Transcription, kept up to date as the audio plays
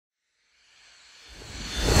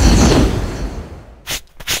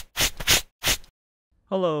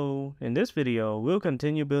Hello, in this video, we'll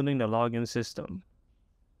continue building the login system.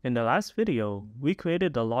 In the last video, we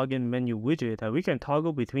created the login menu widget that we can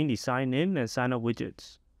toggle between the sign in and sign up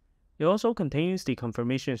widgets. It also contains the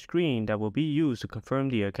confirmation screen that will be used to confirm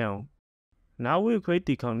the account. Now we'll create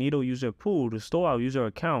the Cognito User Pool to store our user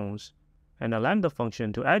accounts and a Lambda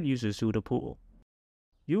function to add users to the pool.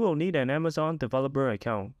 You will need an Amazon developer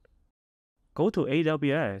account. Go to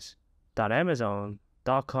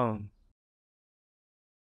aws.amazon.com.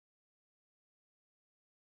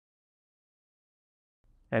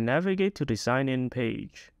 and navigate to the Sign In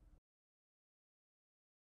page.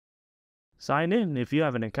 Sign in if you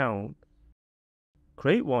have an account.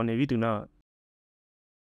 Create one if you do not.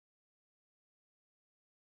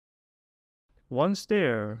 Once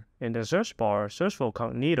there, in the search bar, search for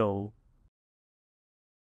Cognito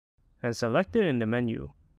and select it in the menu.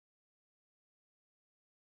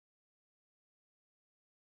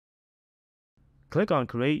 Click on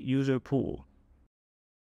Create User Pool.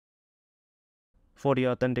 For the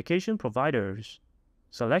authentication providers,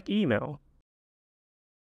 select email.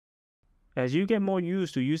 As you get more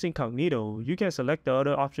used to using Cognito, you can select the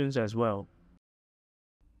other options as well.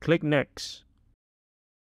 Click Next.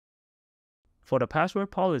 For the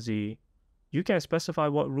password policy, you can specify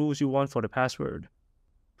what rules you want for the password.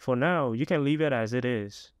 For now, you can leave it as it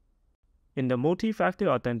is. In the multi-factor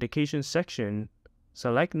authentication section,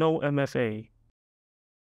 select No MFA.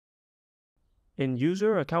 In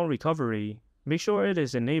User Account Recovery, make sure it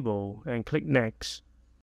is enabled and click Next.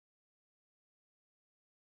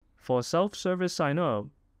 For self-service sign-up,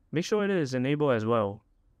 make sure it is enabled as well.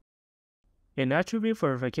 In Attribute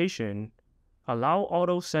Verification, allow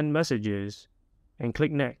Auto Send Messages and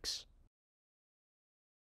click Next.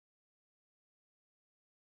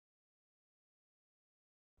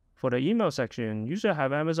 For the email section, you should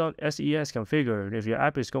have Amazon SES configured if your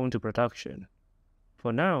app is going to production.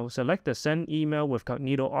 For now, select the Send Email with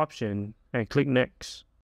Cognito option and click Next.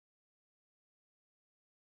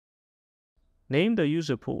 Name the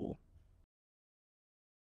user pool.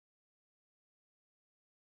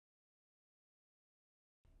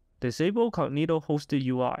 Disable Cognito Hosted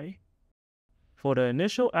UI. For the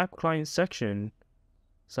initial app client section,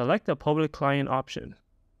 select the public client option.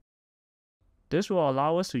 This will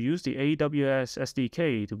allow us to use the AWS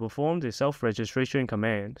SDK to perform the self-registration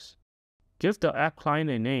commands. Give the app client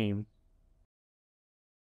a name.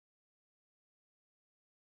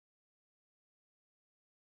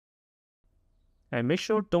 And make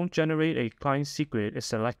sure Don't Generate a Client Secret is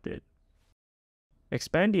selected.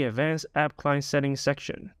 Expand the Advanced App Client Settings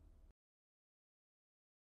section.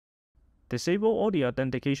 Disable all the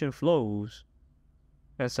authentication flows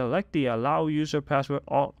and select the Allow User Password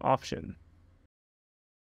option.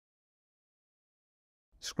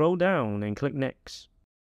 Scroll down and click Next.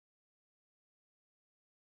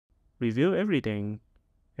 Review everything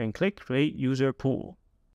and click Create User Pool.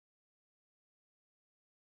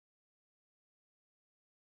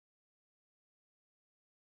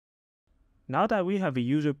 Now that we have a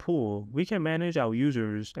user pool, we can manage our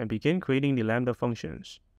users and begin creating the Lambda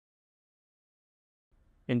functions.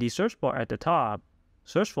 In the search bar at the top,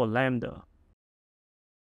 search for Lambda.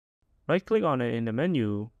 Right-click on it in the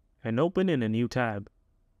menu and open in a new tab.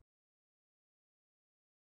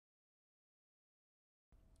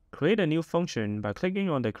 Create a new function by clicking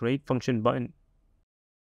on the Create Function button.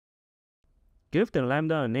 Give the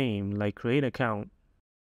Lambda a name like Create Account.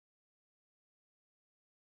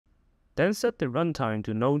 Then set the runtime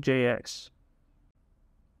to Node.js.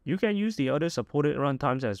 You can use the other supported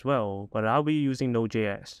runtimes as well, but I'll be using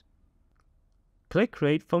Node.js. Click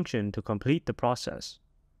Create Function to complete the process.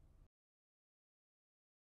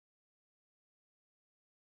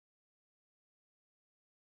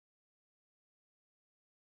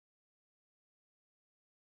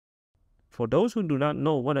 For those who do not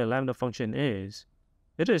know what a Lambda function is,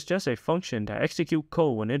 it is just a function that executes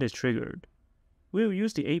code when it is triggered. We'll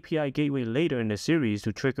use the API gateway later in the series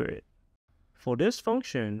to trigger it. For this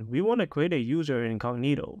function, we want to create a user in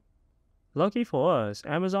Cognito. Lucky for us,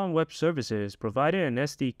 Amazon Web Services provided an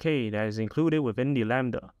SDK that is included within the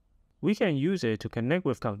Lambda. We can use it to connect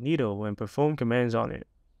with Cognito and perform commands on it.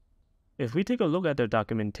 If we take a look at the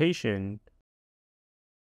documentation,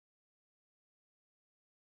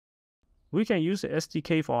 we can use the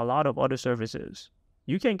SDK for a lot of other services.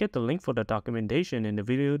 You can get the link for the documentation in the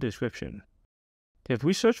video description. If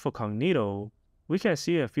we search for Cognito, we can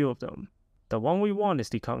see a few of them. The one we want is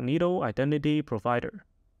the Cognito Identity Provider.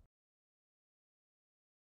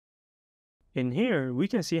 In here, we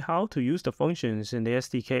can see how to use the functions in the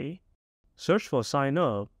SDK. Search for Sign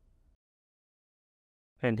Up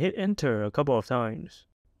and hit Enter a couple of times.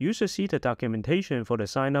 you should see the documentation for the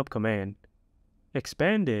sign-up command.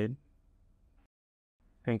 Expand it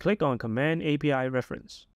and click on Command API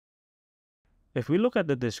Reference. If we look at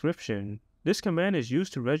the description, this command is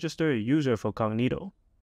used to register a user for Cognito.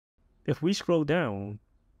 If we scroll down,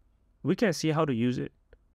 we can see how to use it.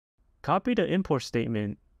 Copy the import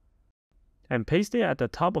statement and paste it at the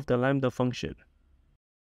top of the Lambda function.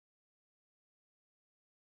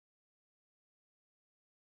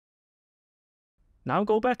 Now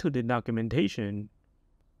go back to the documentation,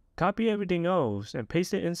 copy everything else and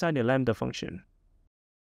paste it inside the Lambda function.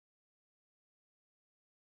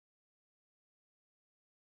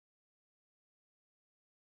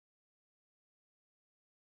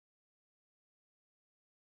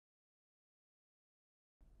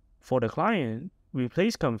 For the client,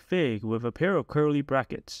 replace config with a pair of curly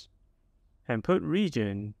brackets and put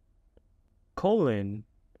region, colon,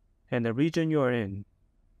 and the region you're in.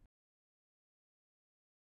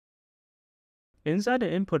 Inside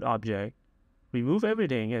the input object, remove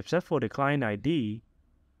everything except for the client ID,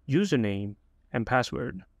 username, and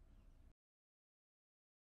password.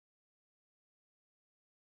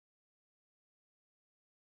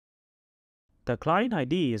 The client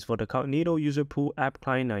ID is for the Cognito User Pool app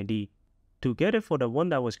client ID. To get it for the one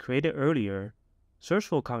that was created earlier, search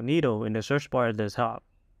for Cognito in the search bar at the top.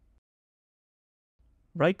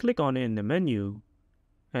 Right-click on it in the menu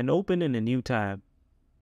and open in a new tab.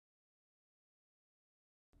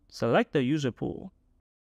 Select the user pool.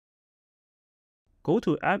 Go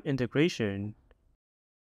to App Integration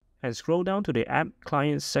and scroll down to the App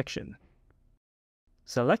Clients section.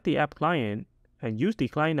 Select the app client and use the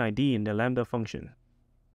client ID in the Lambda function.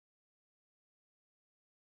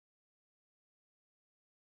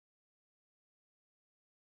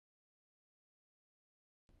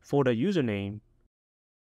 For the username,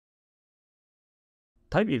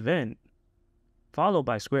 type event followed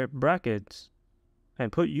by square brackets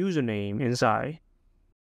and put username inside.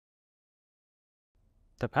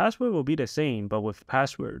 The password will be the same but with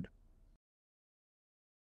password.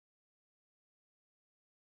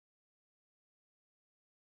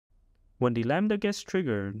 When the Lambda gets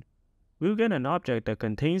triggered, we'll get an object that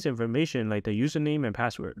contains information like the username and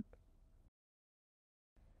password.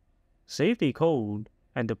 Save the code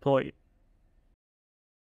and deploy it.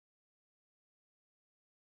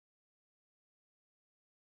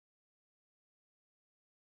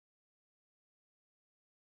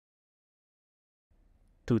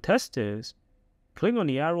 To test this, click on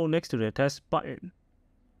the arrow next to the test button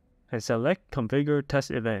and select Configure Test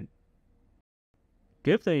Event.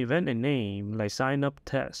 Give the event a name like Sign-up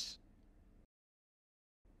Test.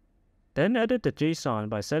 Then edit the JSON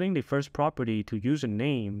by setting the first property to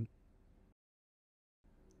username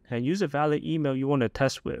and use a valid email you want to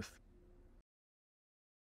test with.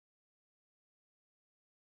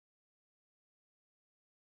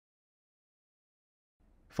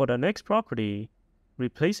 For the next property,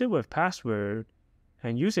 replace it with password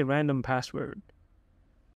and use a random password.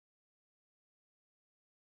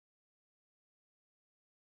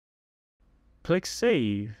 Click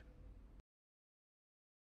Save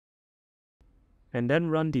and then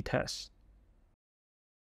run the test.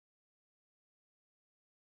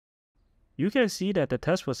 You can see that the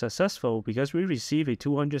test was successful because we received a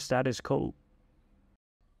 200 status code.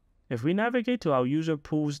 If we navigate to our user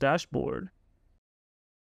pools dashboard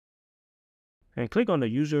and click on the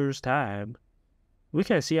Users tab, we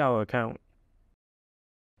can see our account.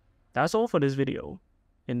 That's all for this video.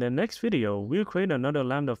 In the next video, we'll create another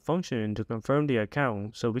Lambda function to confirm the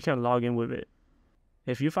account so we can log in with it.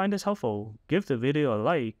 If you find this helpful, give the video a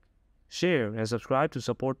like, share, and subscribe to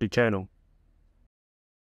support the channel.